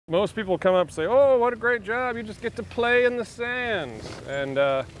Most people come up and say, oh, what a great job, you just get to play in the sand.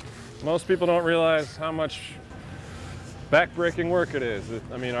 And most people don't realize how much back-breaking work it is.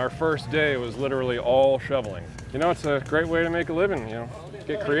 I mean, our first day was literally all shoveling. You know, it's a great way to make a living, you know.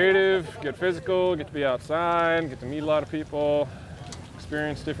 Get creative, get physical, get to be outside, get to meet a lot of people,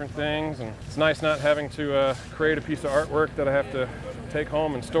 experience different things. And it's nice not having to create a piece of artwork that I have to take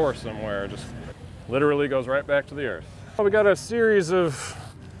home and store somewhere. It just literally goes right back to the earth. Well, we got a series of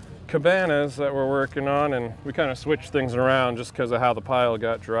cabanas that we're working on, and we kind of switched things around just because of how the pile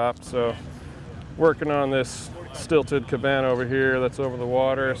got dropped. So working on this stilted cabana over here that's over the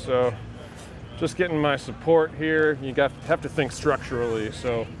water, so just getting my support here. You have to think structurally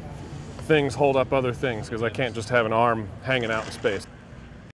so things hold up other things, because I can't just have an arm hanging out in space.